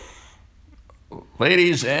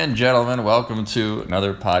Ladies and gentlemen, welcome to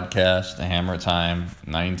another podcast, the Hammer Time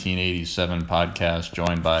 1987 podcast,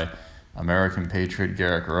 joined by American Patriot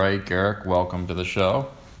Garrick Wright. Garrick, welcome to the show.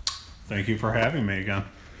 Thank you for having me again.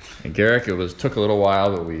 And Garrick, took a little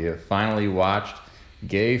while, but we have finally watched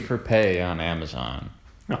Gay for Pay on Amazon.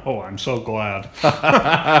 Oh, I'm so glad.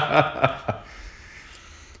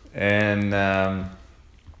 And,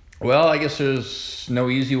 well, I guess there's no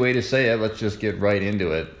easy way to say it. Let's just get right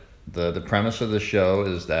into it. The premise of the show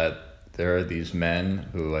is that there are these men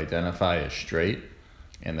who identify as straight,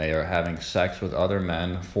 and they are having sex with other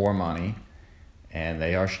men for money, and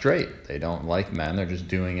they are straight. They don't like men. They're just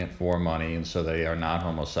doing it for money, and so they are not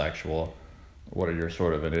homosexual. What are your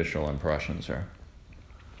sort of initial impressions here?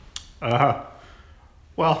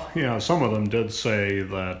 Well, some of them did say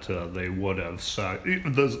that they would have sex.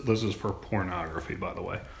 This is for pornography, by the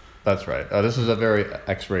way. That's right. This is a very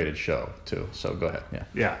X-rated show, too, so go ahead.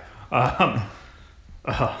 Yeah.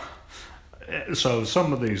 So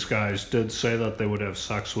some of these guys did say that they would have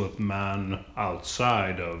sex with men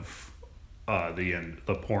outside of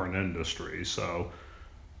the porn industry. So,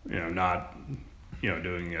 not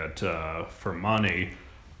doing it for money.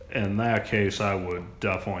 In that case, I would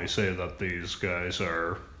definitely say that these guys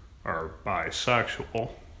are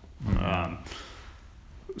bisexual. Mm-hmm.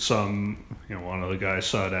 One of the guys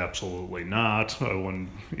said absolutely not. I wouldn't,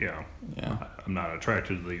 Yeah. I'm not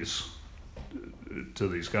attracted to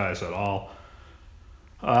these guys at all.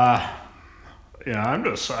 I'm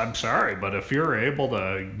sorry, but if you're able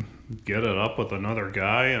to get it up with another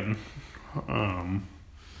guy and,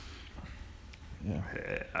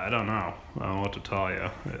 I don't know what to tell you.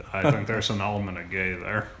 I think there's an element of gay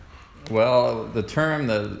there. Well, the term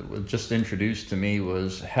that was just introduced to me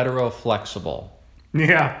was heteroflexible.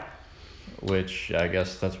 Yeah. Which I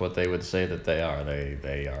guess that's what they would say that they are.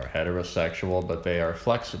 They are heterosexual, but they are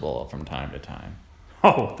flexible from time to time.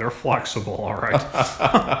 Oh, they're flexible, all right.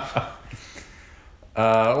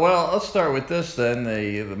 Well, let's start with this then.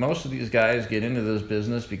 Most of these guys get into this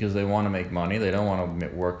business because they want to make money. They don't want to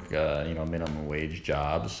work, minimum wage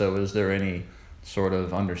jobs. So is there any sort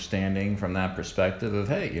of understanding from that perspective of,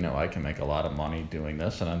 hey, I can make a lot of money doing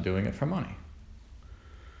this, and I'm doing it for money?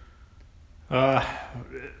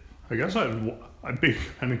 I guess I'd be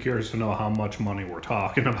kind of curious to know how much money we're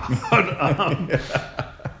talking about. I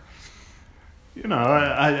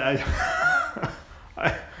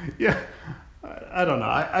don't know.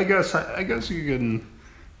 I guess you can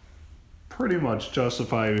pretty much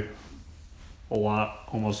justify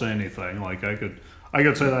almost anything. Like I could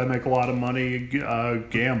say that I make a lot of money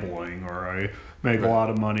gambling, or I make a lot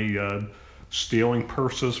of money stealing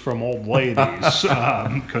purses from old ladies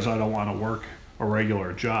because I don't want to work a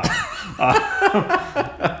regular job.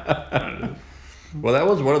 Well, that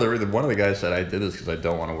was one of the guys said I did this because I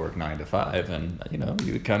don't want to work 9 to 5, and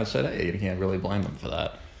you kind of said, hey, you can't really blame them for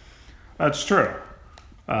that. That's true.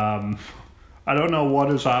 I don't know what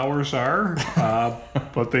his hours are,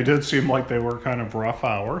 but they did seem like they were kind of rough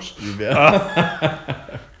hours.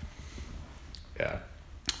 Yeah. Yeah.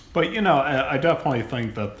 But, I definitely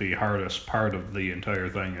think that the hardest part of the entire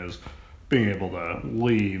thing is being able to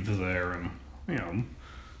leave there and,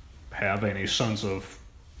 have any sense of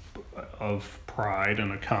pride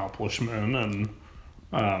and accomplishment and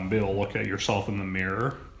be able to look at yourself in the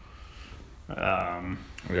mirror.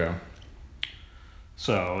 Yeah.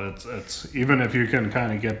 So it's even if you can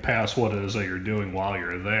kind of get past what it is that you're doing while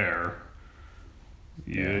you're there,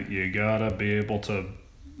 you gotta be able to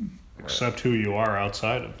accept who you are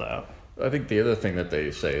outside of that. I think the other thing that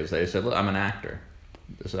they say is look, I'm an actor.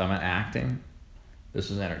 I'm acting. This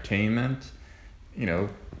is entertainment.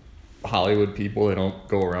 Hollywood people, they don't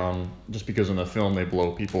go around just because in the film they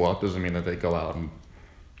blow people up doesn't mean that they go out and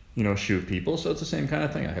shoot people. So it's the same kind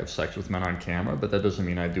of thing. I have sex with men on camera, but that doesn't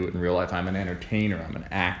mean I do it in real life. I'm an entertainer. I'm an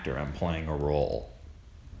actor. I'm playing a role.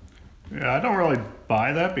 Yeah, I don't really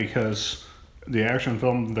buy that because the action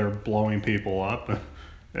film, they're blowing people up,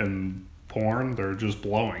 and porn, they're just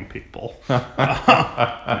blowing people.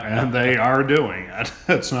 And they are doing it.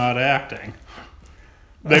 It's not acting.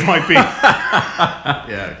 They might be. Yeah,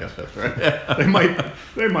 I guess that's right.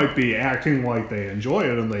 They might be acting like they enjoy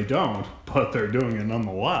it and they don't, but they're doing it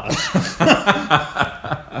nonetheless.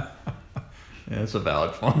 Yeah, it's a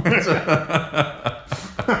valid point.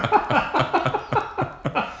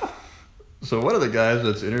 So one of the guys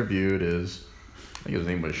that's interviewed is, I think his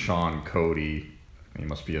name was Sean Cody. He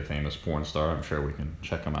must be a famous porn star. I'm sure we can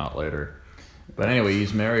check him out later. But anyway,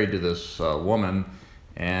 he's married to this woman,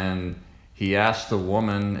 and he asked the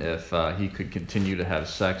woman if he could continue to have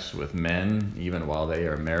sex with men even while they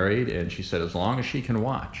are married, and she said as long as she can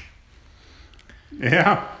watch.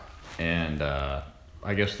 Yeah. And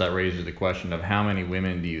I guess that raises the question of how many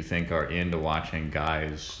women do you think are into watching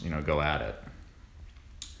guys, go at it?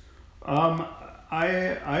 I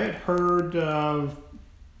had heard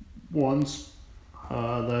once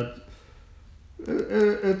that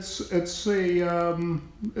it's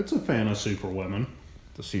a fantasy for women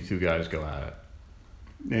To see two guys go at it.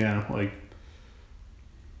 Yeah,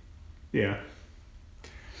 yeah.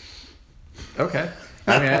 Okay.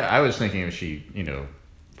 I mean, I was thinking if she,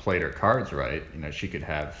 played her cards right, she could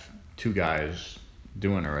have two guys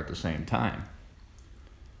doing her at the same time.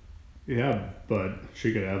 Yeah, but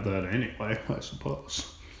she could have that anyway, I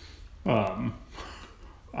suppose. I'm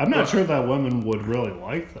not sure that women would really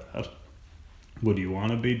like that. Would you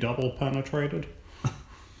want to be double penetrated?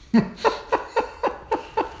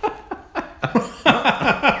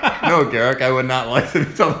 No, Garrick, I would not like to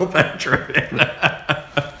be double penetrated.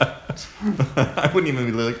 I wouldn't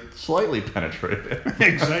even be slightly penetrated.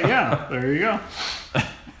 Exactly. Yeah, there you go.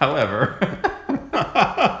 However,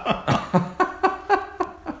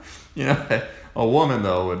 a woman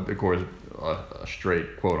though would, of course, a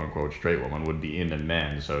straight, quote unquote, straight woman would be into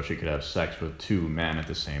men, so if she could have sex with two men at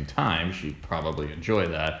the same time, she'd probably enjoy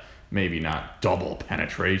that. Maybe not double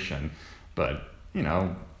penetration, but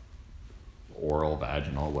oral,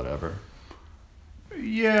 vaginal, whatever.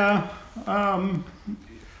 Yeah, I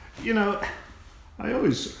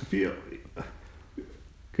always feel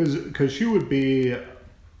because she would be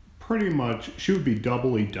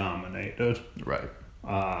doubly dominated, Right.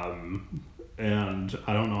 and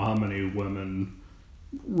I don't know how many women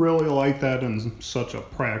really like that in such a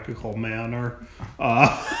practical manner,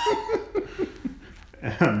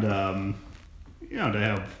 and to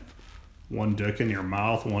have one dick in your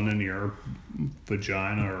mouth, one in your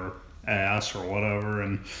vagina or ass or whatever,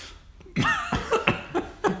 and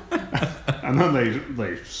and then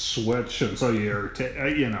they switch, and so you're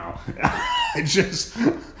I just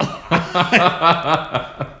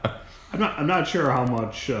I'm not sure how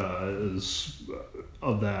much is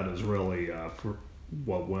of that is really for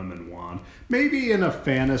what women want. Maybe in a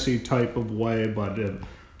fantasy type of way, but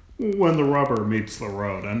when the rubber meets the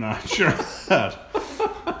road, I'm not sure that.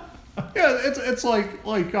 Yeah, it's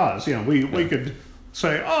like us. We could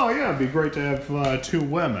say, oh yeah, it'd be great to have two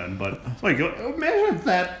women, but imagine if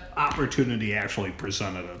that opportunity actually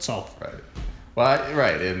presented itself. Right. Well,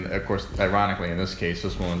 right, and of course, ironically, in this case,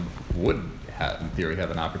 this woman would, in theory,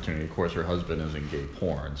 have an opportunity. Of course, her husband is in gay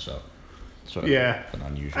porn, so sort of an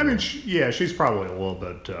unusual. I mean, she's probably a little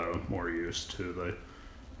bit more used to the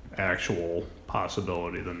actual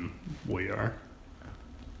possibility than we are.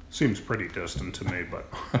 Seems pretty distant to me, but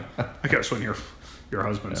I guess when your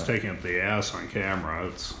husband's taking up the ass on camera,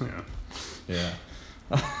 it's Yeah.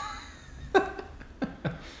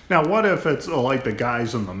 Now, what if it's like the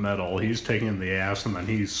guy's in the middle? He's taking the ass and then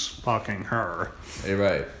he's fucking her. You're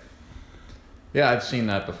right. Yeah, I've seen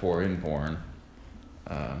that before in porn.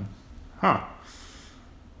 Huh.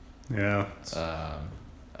 Yeah.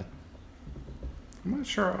 I'm not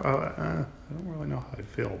sure. I don't really know how I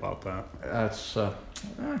feel about that. That's yeah.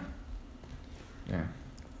 It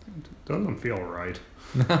doesn't feel right.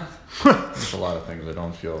 There's a lot of things that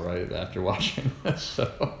don't feel right after watching this.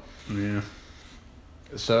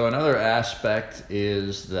 So another aspect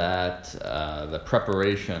is that the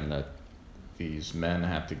preparation that these men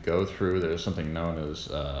have to go through. There's something known as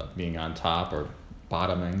being on top or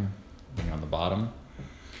bottoming, being on the bottom.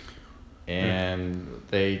 And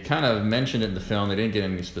they kind of mentioned it in the film. They didn't get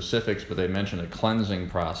any specifics, but they mentioned a cleansing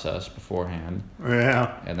process beforehand.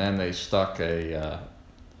 Yeah. And then they stuck a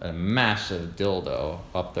massive dildo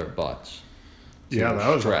up their butts. Yeah, that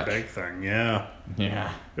was stretch. a big thing. Yeah.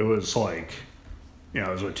 Yeah. It was like, it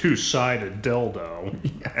was a two-sided dildo,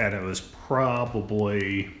 and it was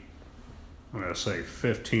probably, I'm going to say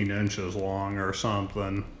 15 inches long or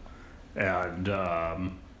something. And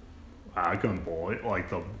I couldn't believe,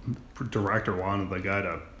 the director wanted the guy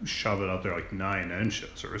to shove it up there 9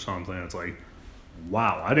 inches or something. It's like,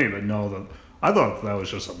 wow, I didn't even know that. I thought that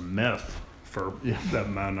was just a myth for that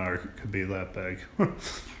men could be that big.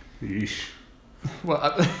 Yeesh.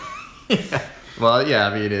 Well, well, yeah.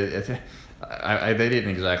 I mean, they didn't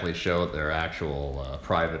exactly show their actual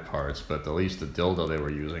private parts, but at least the dildo they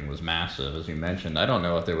were using was massive, as you mentioned. I don't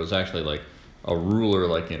know if there was actually a ruler,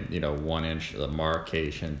 in 1 inch, the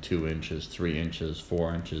marcation, 2 inches, 3 inches,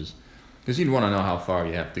 4 inches, because you'd want to know how far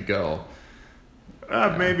you have to go.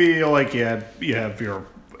 Maybe you have your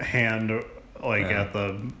hand at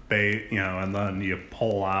the bait, and then you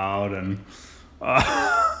pull out and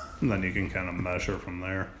then you can kind of measure from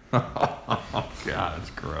there. Oh, God,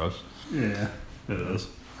 it's gross. Yeah, it is.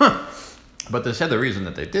 But they said the reason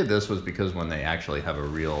that they did this was because when they actually have a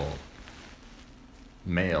real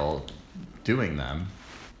male doing them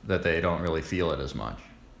that they don't really feel it as much,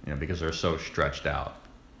 because they're so stretched out.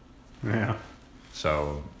 Yeah.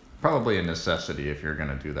 So probably a necessity if you're going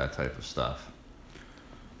to do that type of stuff.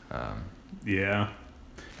 Yeah.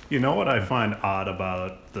 You know what I find odd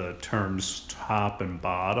about the terms top and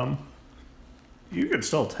bottom? You could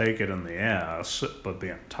still take it in the ass, but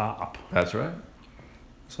be on top. That's right.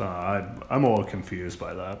 So I'm a little confused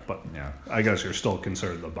by that, but Yeah. I guess you're still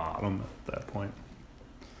considered the bottom at that point.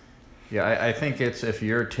 Yeah, I think it's if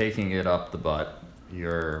you're taking it up the butt,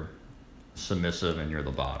 you're submissive and you're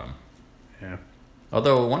the bottom. Yeah.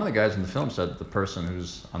 Although one of the guys in the film said the person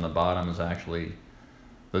who's on the bottom is actually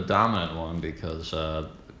the dominant one because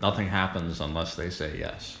nothing happens unless they say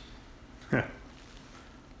yes.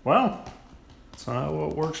 Well, that's not how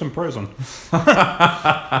it works in prison.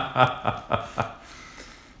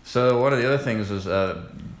 So one of the other things is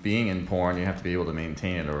being in porn, you have to be able to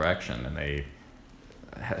maintain an erection, and they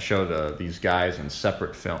showed these guys in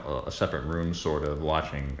separate separate rooms, sort of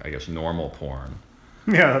watching, I guess, normal porn.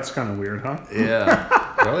 Yeah, that's kind of weird, huh? Yeah.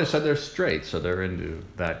 Well, they said they're straight, so they're into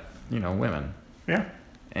that, women. Yeah.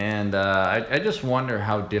 And I just wonder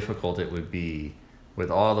how difficult it would be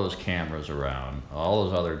with all those cameras around, all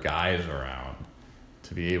those other guys around,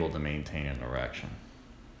 to be able to maintain an erection.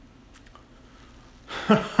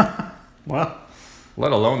 Well,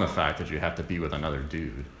 Let alone the fact that you have to be with another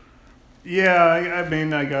dude. yeah, I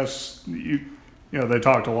mean, I guess they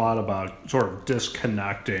talked a lot about sort of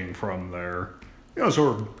disconnecting from their,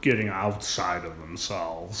 sort of getting outside of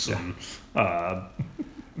themselves. Yeah.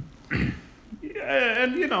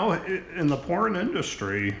 And, in the porn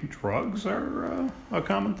industry, drugs are a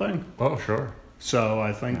common thing. Oh, sure. So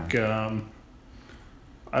I think, I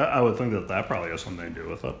would think that probably has something to do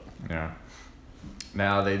with it. Yeah.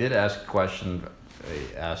 Now, they did ask a question.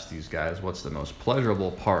 They asked these guys, what's the most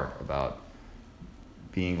pleasurable part about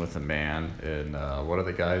being with a man? And one of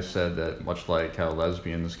the guys said that much like how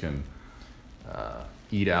lesbians can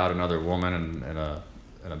eat out another woman in a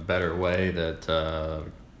better way, that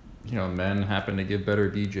men happen to give better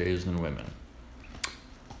BJs than women.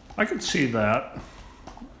 I could see that.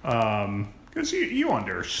 Because you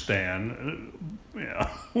understand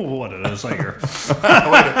what it is that you're...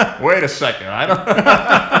 Wait a second. I don't...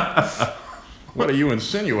 What are you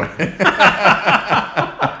insinuating?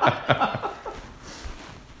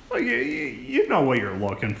 Well, you know what you're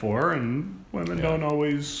looking for, and women don't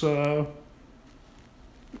always know.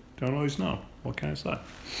 What can I say?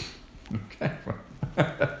 Okay.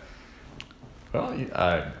 Well,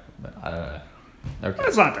 okay.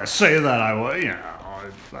 That's not to say that I would,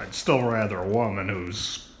 I'd still rather a woman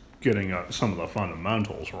who's getting some of the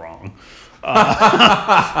fundamentals wrong.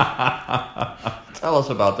 Tell us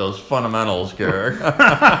about those fundamentals, Garrick.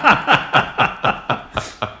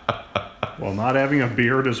 Well, not having a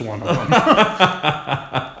beard is one of them.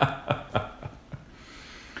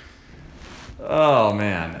 Oh,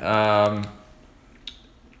 man.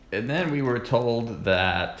 And then we were told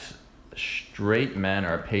that straight men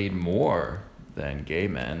are paid more than gay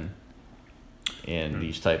men in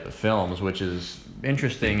these type of films, which is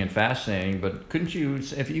interesting and fascinating. But couldn't you,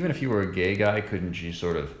 even if you were a gay guy, couldn't you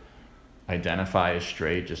sort of identify as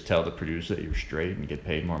straight, just tell the producer that you're straight and get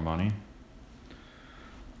paid more money?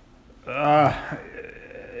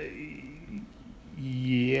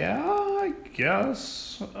 Yeah, I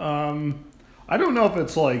guess. I don't know if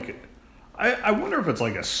it's like... I wonder if it's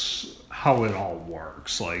like how it all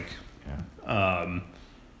works. Like,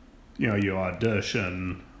 you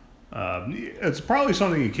audition. It's probably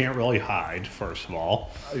something you can't really hide, first of all.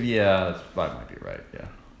 Yeah, that might be right, yeah.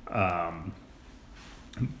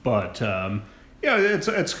 But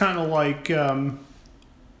it's kind of like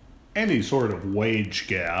any sort of wage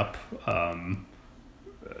gap, and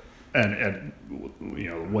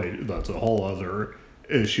wage, that's a whole other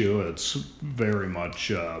issue. It's very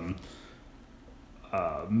much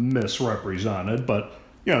misrepresented, but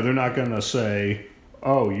they're not going to say,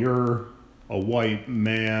 "Oh, you're a white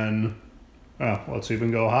man." Let's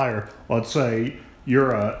even go higher. Let's say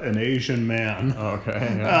you're an Asian man.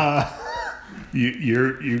 Okay. Yeah.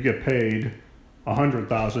 You get paid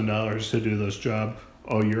 $100,000 to do this job.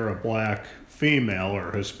 Oh, you're a black female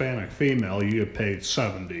or Hispanic female. You get paid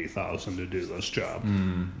 $70,000 to do this job.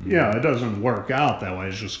 Mm-hmm. Yeah, it doesn't work out that way.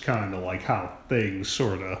 It's just kind of like how things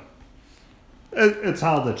sort of. It's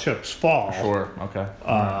how the chips fall. Sure. Okay.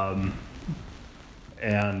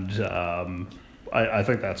 I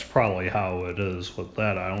think that's probably how it is with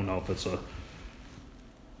that. I don't know if it's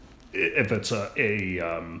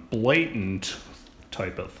a blatant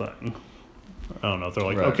type of thing. I don't know if they're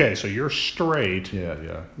like, Right. okay, so you're straight,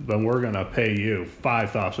 Yeah. then we're gonna pay you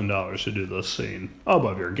 $5,000 to do this scene. Oh,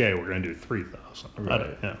 but if you're gay, we're gonna do $3,000.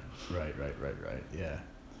 Right. Yeah. Right. Yeah.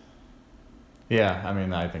 Yeah. I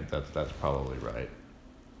mean, I think that's probably right.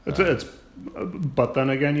 It's, but then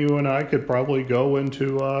again, you and I could probably go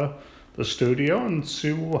into the studio and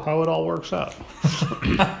see how it all works out.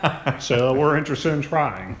 So we're interested in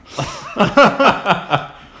trying.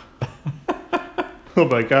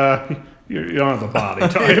 Like, you don't have the body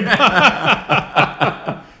type.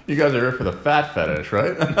 You guys are here for the fat fetish,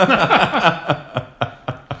 right?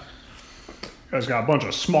 You guys got a bunch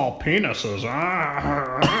of small penises.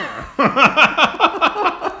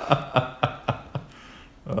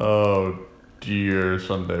 Oh dear,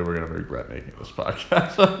 someday we're gonna regret making this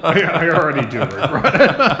podcast. I already do regret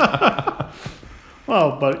it.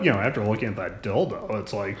 Well, but after looking at that dildo,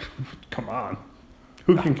 it's like, come on,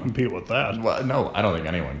 who can compete with that? Well, no, I don't think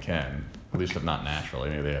anyone can. At least if not naturally.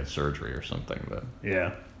 Maybe they had surgery or something. But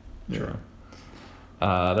Yeah, sure.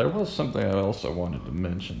 There was something I also wanted to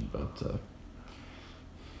mention, but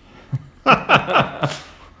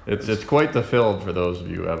it's quite the film for those of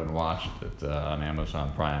you who haven't watched it on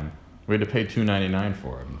Amazon Prime. We had to pay $2.99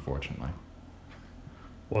 for it, unfortunately.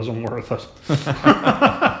 wasn't worth it.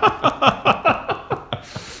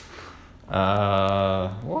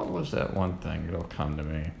 What was that one thing? It'll come to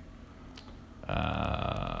me.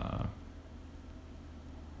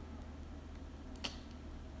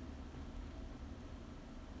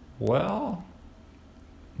 Well,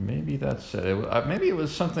 maybe that's it. Maybe it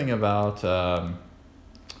was something about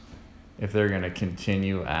if they're going to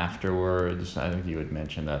continue afterwards. I think you had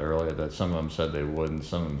mentioned that earlier, that some of them said they wouldn't,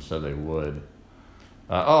 some of them said they would.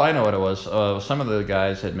 I know what it was. Some of the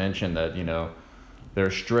guys had mentioned that, they're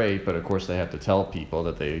straight, but of course they have to tell people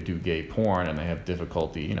that they do gay porn and they have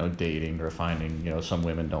difficulty, dating or finding, some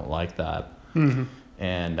women don't like that. Mm-hmm.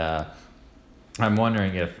 And I'm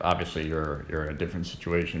wondering if, obviously, you're in a different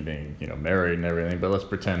situation, being married and everything. But let's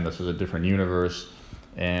pretend this is a different universe,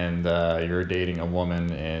 and you're dating a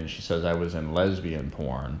woman, and she says, "I was in lesbian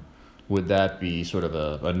porn." Would that be sort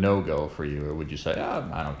of a no-go for you, or would you say,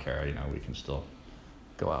 I don't care, we can still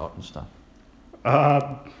go out and stuff?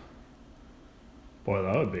 Boy,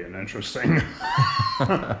 that would be an interesting.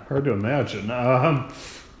 Hard to imagine. I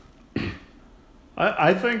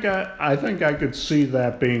think I could see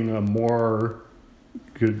that being more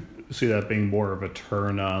of a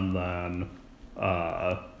turn on than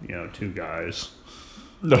two guys.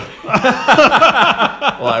 No.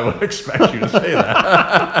 Well, I would expect you to say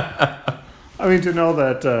that. I mean, to know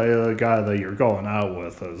that the guy that you're going out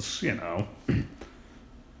with has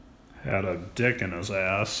had a dick in his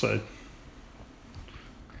ass.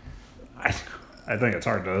 I think it's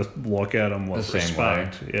hard to look at him with The same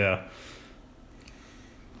respect. Yeah.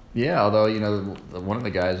 Yeah, although one of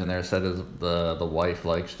the guys in there said the wife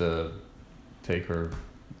likes to take her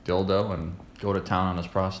dildo and go to town on his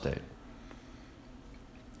prostate.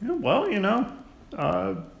 Yeah, well,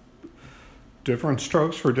 different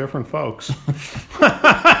strokes for different folks.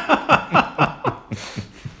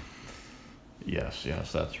 Yes,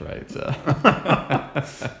 that's right.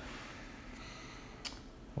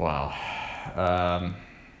 Wow.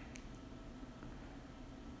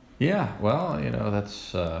 Yeah, well,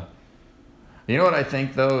 that's... what I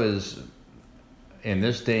think, though, is in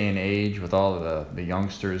this day and age, with all of the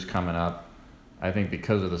youngsters coming up, I think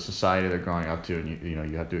because of the society they're growing up to, and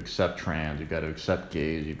you have to accept trans, you've got to accept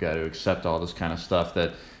gays, you've got to accept all this kind of stuff,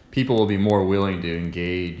 that people will be more willing to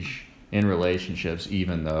engage in relationships,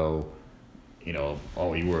 even though, you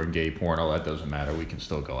were in gay porn, that doesn't matter, we can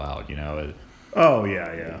still go out, Oh,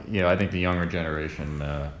 yeah. I think the younger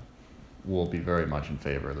generation will be very much in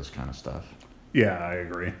favor of this kind of stuff. Yeah, I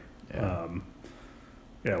agree.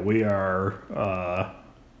 Yeah. We are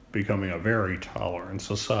becoming a very tolerant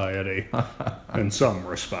society in some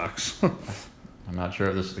respects. I'm not sure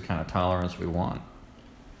if this is the kind of tolerance we want.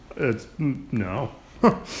 No.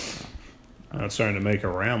 That's starting to make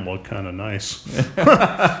Iran look kind of nice.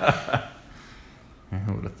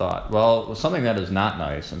 Who would have thought? Well, something that is not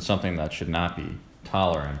nice and something that should not be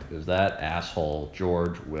tolerant is that asshole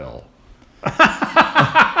George Will.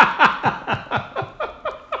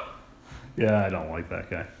 Yeah, I don't like that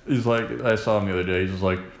guy. He's like, I saw him the other day, he's just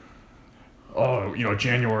like,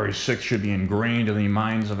 January 6th should be ingrained in the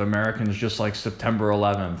minds of Americans just like September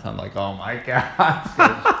 11th. I'm like, oh my God, this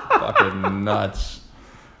guy's fucking nuts.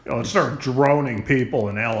 Let's start droning people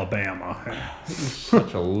in Alabama. He's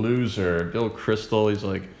such a loser. Bill Kristol, he's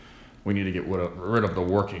like, we need to get rid of the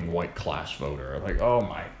working white class voter. I'm like, oh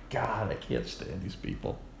my God, I can't stand these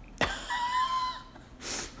people.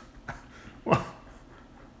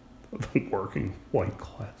 the working white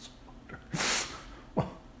class voter.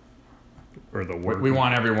 Or the working... We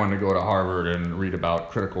want everyone to go to Harvard and read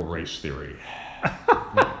about critical race theory.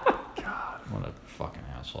 God, what a fucking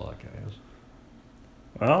asshole that guy is.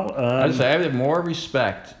 Well, I'd say I have more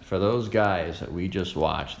respect for those guys that we just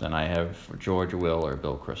watched than I have for George Will or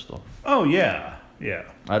Bill Kristol. Oh, yeah. Yeah.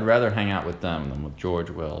 I'd rather hang out with them than with George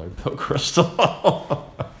Will or Bill Kristol.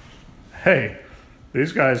 Hey,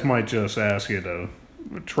 these guys might just ask you to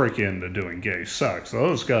trick you into doing gay sex.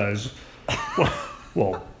 Those guys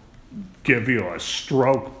will give you a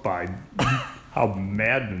stroke by how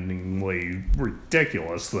maddeningly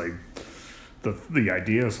ridiculous the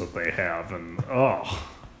ideas that they have, and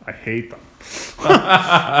I hate them.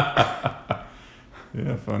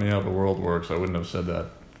 Yeah, funny how the world works. I wouldn't have said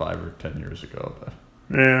that 5 or 10 years ago, but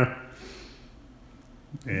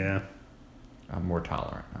yeah, I'm more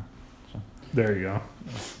tolerant now. So. There you go.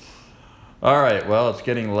 All right, well, it's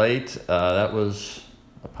getting late. That was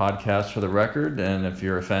a podcast for the record, and if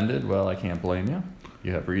you're offended, well, I can't blame you.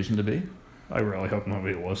 You have reason to be. I really hope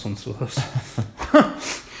nobody listens to this.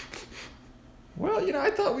 Well, I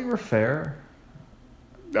thought we were fair.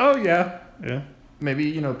 Oh, yeah. Yeah.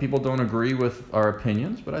 Maybe, people don't agree with our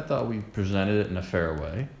opinions, but I thought we presented it in a fair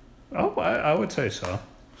way. Oh, I would say so.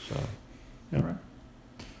 So, yeah.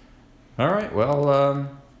 All right, well,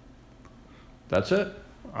 that's it.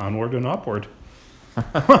 Onward and upward.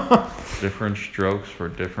 Different strokes for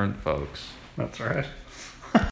different folks. That's right.